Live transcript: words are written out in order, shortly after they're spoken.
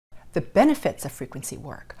The benefits of frequency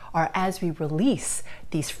work are as we release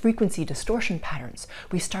these frequency distortion patterns,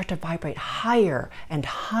 we start to vibrate higher and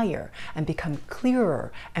higher and become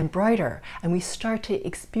clearer and brighter, and we start to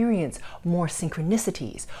experience more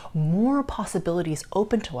synchronicities, more possibilities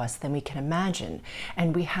open to us than we can imagine,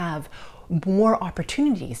 and we have more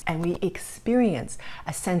opportunities, and we experience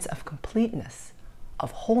a sense of completeness,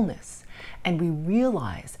 of wholeness, and we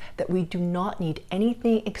realize that we do not need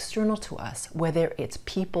anything external to us, whether it's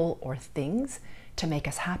people or things, to make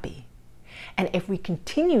us happy. And if we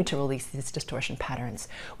continue to release these distortion patterns,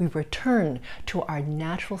 we return to our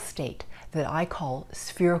natural state that I call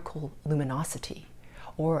spherical luminosity,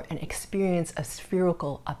 or an experience of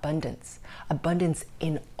spherical abundance, abundance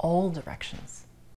in all directions.